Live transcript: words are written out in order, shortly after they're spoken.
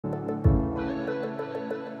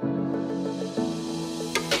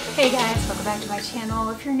Hey guys, welcome back to my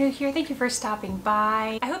channel. If you're new here, thank you for stopping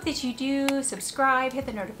by. I hope that you do subscribe, hit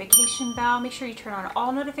the notification bell, make sure you turn on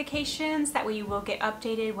all notifications. That way you will get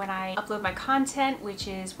updated when I upload my content, which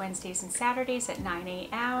is Wednesdays and Saturdays at 9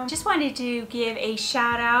 a.m. Just wanted to give a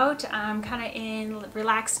shout out. I'm kind of in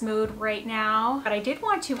relaxed mode right now, but I did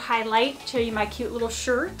want to highlight, show you my cute little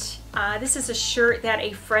shirt. This is a shirt that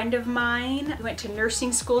a friend of mine, we went to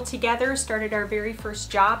nursing school together, started our very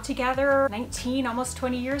first job together 19, almost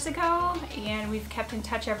 20 years ago, and we've kept in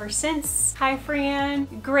touch ever since. Hi Fran,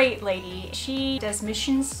 great lady. She does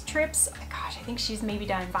missions trips. Oh my gosh, I think she's maybe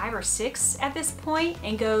done 5 or 6 at this point,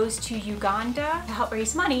 and goes to Uganda to help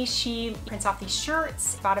raise money. She prints off these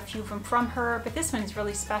shirts, bought a few of them from her, but this one's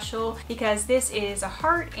really special because this is a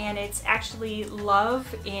heart and it's actually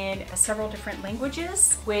love in several different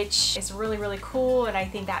languages, which is really, really cool. And I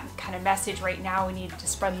think that kind of message right now, we need to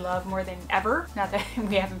spread love more than ever. Not that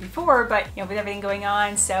we haven't before, but you know, with everything going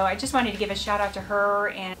on. So I just wanted to give a shout out to her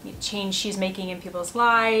and the change she's making in people's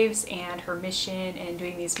lives and her mission and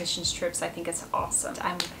doing these missions trips. I think it's awesome.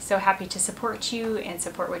 I'm so happy to support you and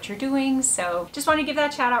support what you're doing. So just want to give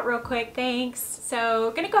that shout out real quick. Thanks.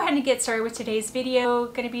 So gonna go ahead and get started with today's video.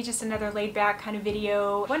 Gonna be just another laid back kind of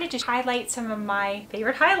video. Wanted to highlight some of my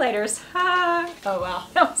favorite highlighters. Oh wow,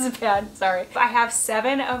 that was bad, sorry. I have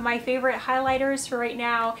 7 of my favorite highlighters for right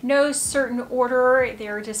now. No certain order.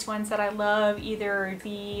 They're just ones that I love, either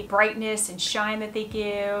the brightness and shine that they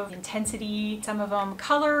give, intensity, some of them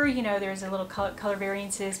color, you know, there's a little color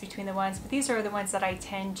variances between the ones, but these are the ones that I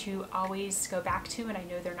tend to always go back to, and I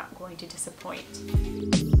know they're not going to disappoint.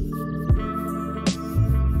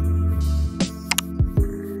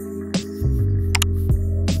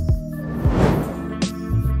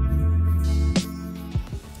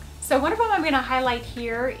 So one of them I'm going to highlight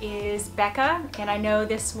here is Becca, and I know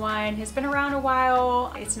this one has been around a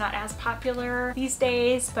while. It's not as popular these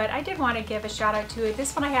days, but I did want to give a shout out to it.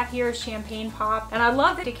 This one I have here is Champaign Pop, and I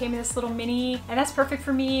love that it came in this little mini, and that's perfect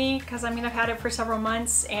for me because I mean I've had it for several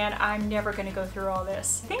months and I'm never going to go through all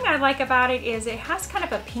this. The thing I like about it is it has kind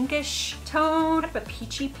of a pinkish tone, a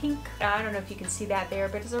peachy pink. I don't know if you can see that there,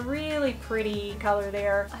 but it's a really pretty color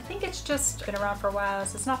there. I think it's just been around for a while,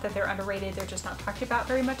 so it's not that they're underrated, they're just not talked about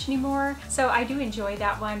very much anymore. So I do enjoy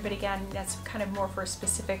that one, but again, that's kind of more for a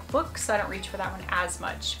specific look, so I don't reach for that one as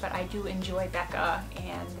much, but I do enjoy Becca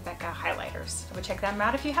and the Becca highlighters. So check them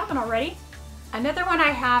out if you haven't already. Another one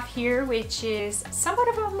I have here, which is somewhat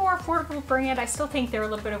of a more affordable brand. I still think they're a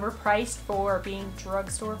little bit overpriced for being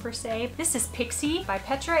drugstore per se. This is Pixi by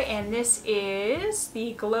Petra, and this is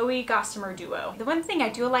the Glowy Gossamer Duo. The one thing I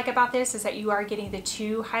do like about this is that you are getting the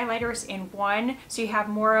 2 highlighters in one. So you have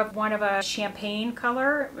more of one of a champagne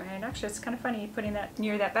color, and actually it's kind of funny putting that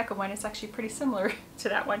near that Becca one. It's actually pretty similar to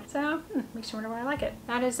that one. So makes you wonder why I like it.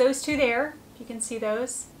 That is those 2 there. You can see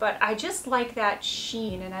those, but I just like that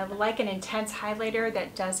sheen, and I like an intense highlighter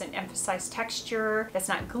that doesn't emphasize texture, that's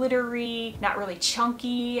not glittery, not really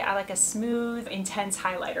chunky. I like a smooth, intense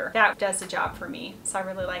highlighter. That does the job for me, so I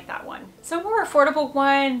really like that one. So a more affordable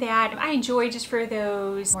one that I enjoy just for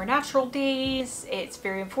those more natural days. It's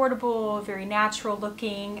very affordable, very natural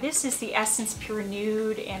looking. This is the Essence Pure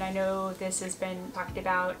Nude, and I know this has been talked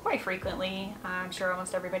about quite frequently. I'm sure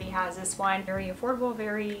almost everybody has this one. Very affordable,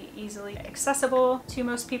 very easily accessible to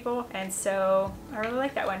most people, and so I really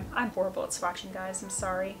like that one. I'm horrible at swatching, guys. I'm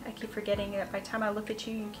sorry. I keep forgetting that by the time I look at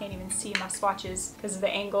you, you can't even see my swatches because of the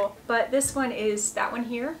angle. But this one is that one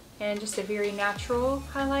here, and just a very natural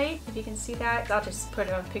highlight, if you can see that. I'll just put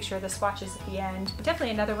a picture of the swatches at the end. But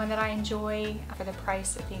definitely another one that I enjoy. For the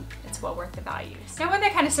price, I think it's well worth the value. Now, one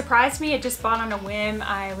that kind of surprised me, I just bought on a whim.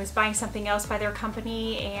 I was buying something else by their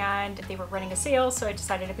company and they were running a sale, so I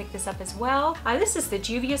decided to pick this up as well. This is the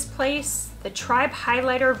Juvia's Place, the Tribe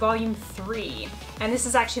Highlighter Volume 3. And this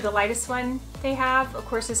is actually the lightest one they have. Of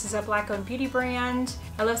course, this is a Black-owned beauty brand.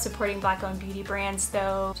 I love supporting Black-owned beauty brands,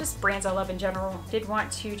 though, just brands I love in general. Did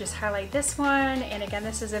want to just highlight this one, and again,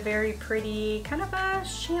 this is a very pretty, kind of a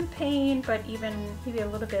champagne, but even maybe a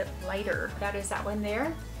little bit lighter. That is that one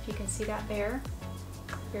there, if you can see that there.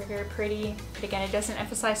 Very, very pretty. But again, it doesn't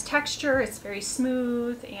emphasize texture. It's very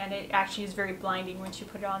smooth, and it actually is very blinding once you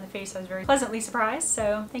put it on the face. I was very pleasantly surprised,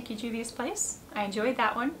 so thank you, Juvia's Place. I enjoyed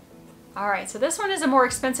that one. All right, so this one is a more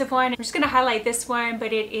expensive one. I'm just gonna highlight this one,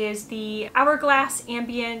 but it is the Hourglass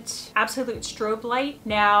Ambient Absolute Strobe Light.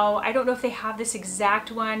 Now, I don't know if they have this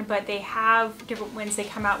exact one, but they have different ones they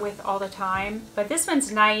come out with all the time. But this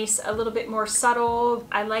one's nice, a little bit more subtle.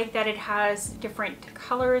 I like that it has different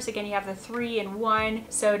colors. Again, you have the 3 and 1.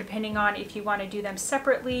 So depending on if you wanna do them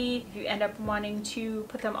separately, if you end up wanting to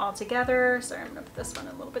put them all together. Sorry, I'm gonna put this one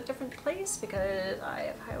in a little bit different place because I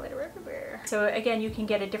have highlighter everywhere. So again, you can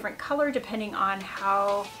get a different color depending on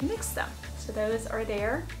how you mix them. So those are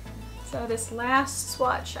there. So this last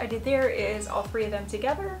swatch I did there is all 3 of them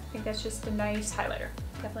together. I think that's just a nice highlighter.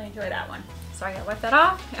 Definitely enjoy that one. Sorry, I gotta wipe that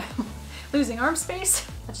off. Losing arm space.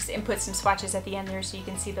 I'll just input some swatches at the end there so you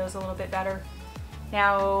can see those a little bit better.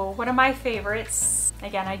 Now, one of my favorites,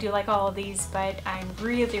 again, I do like all of these, but I'm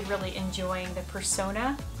really enjoying the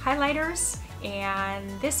Persona highlighters. And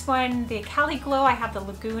this one, the Cali Glow, I have the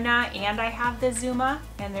Laguna and I have the Zuma,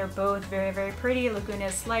 and they're both very pretty. Laguna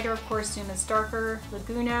is lighter, of course, Zuma is darker.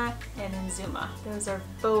 Laguna and then Zuma. Those are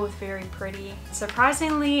both very pretty.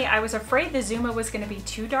 Surprisingly, I was afraid the Zuma was gonna be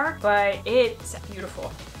too dark, but it's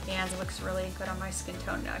beautiful. And it looks really good on my skin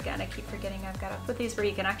tone. Now again, I keep forgetting I've got to put these where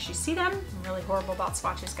you can actually see them. I'm really horrible about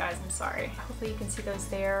swatches, guys, I'm sorry. Hopefully you can see those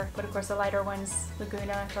there. But of course the lighter ones,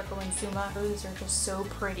 Laguna, darker ones, Zuma. Those are just so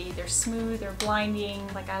pretty. They're smooth, they're blinding,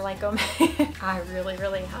 like I like them. I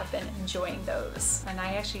really have been enjoying those. And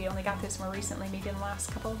I actually only got this more recently, maybe in the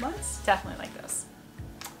last couple of months. Definitely like those.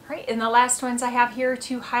 Right, and the last ones I have here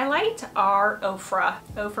to highlight are Ofra.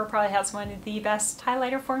 Ofra probably has one of the best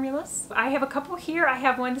highlighter formulas. I have a couple here. I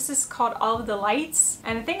have one, this is called All of the Lights.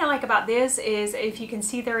 And the thing I like about this is if you can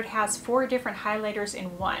see there, it has 4 different highlighters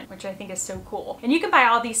in one, which I think is so cool. And you can buy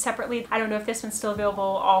all these separately. I don't know if this one's still available,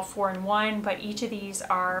 all 4 in one, but each of these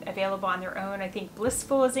are available on their own. I think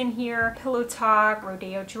Blissful is in here, Pillow Talk,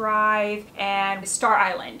 Rodeo Drive, and Star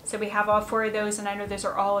Island. So we have all 4 of those, and I know those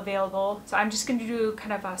are all available. So I'm just gonna do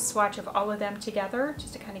kind of a swatch of all of them together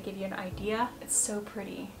just to kind of give you an idea. It's so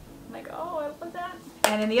pretty. I'm like, oh, I love that.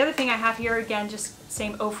 And then the other thing I have here, again, just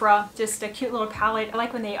same Ofra, just a cute little palette. I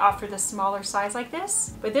like when they offer the smaller size like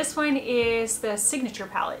this, but this one is the signature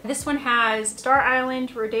palette. This one has Star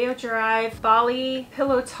Island, Rodeo Drive, Bali,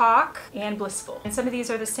 Pillow Talk, and Blissful. And some of these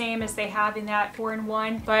are the same as they have in that 4 in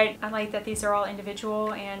 1, but I like that these are all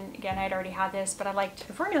individual. And again, I'd already had this, but I liked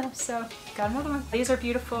the formula, so got another one. These are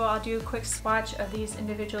beautiful. I'll do a quick swatch of these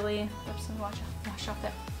individually. Oops, let me wash off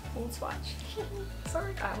that old swatch.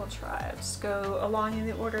 Sorry. I will try. Just go along in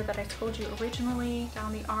the order that I told you originally,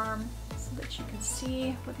 down the arm, so that you can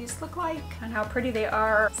see what these look like and how pretty they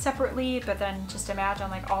are separately, but then just imagine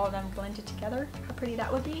like all of them blended together, how pretty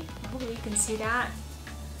that would be. Hopefully you can see that.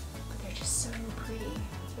 But they're just so pretty.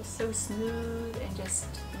 Just so smooth and just,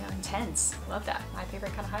 you know, intense. Love that. My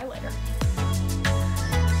favorite kind of highlighter.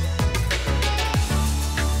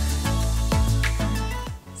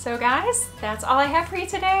 So guys, that's all I have for you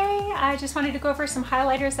today. I just wanted to go over some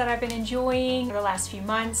highlighters that I've been enjoying over the last few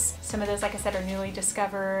months. Some of those, like I said, are newly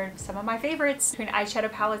discovered. Some of my favorites. Between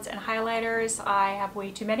eyeshadow palettes and highlighters, I have way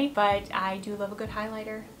too many, but I do love a good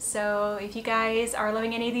highlighter. So if you guys are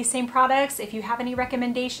loving any of these same products, if you have any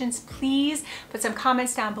recommendations, please put some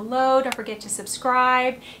comments down below. Don't forget to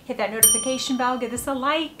subscribe, hit that notification bell, give this a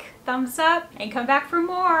like, thumbs up, and come back for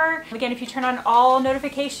more. Again, if you turn on all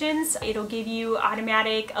notifications, it'll give you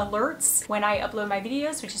automatic alerts when I upload my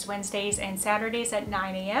videos, which is Wednesdays and Saturdays at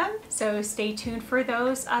 9 a.m. So stay tuned for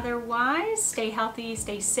those. Otherwise, stay healthy,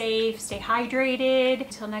 stay safe, stay hydrated.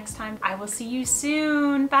 Until next time, I will see you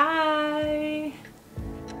soon. Bye.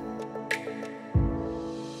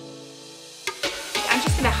 I'm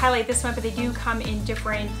just gonna highlight this one, but they do come in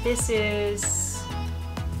different. This is,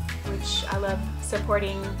 which I love,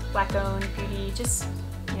 supporting Black-owned beauty, just,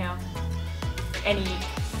 you know, any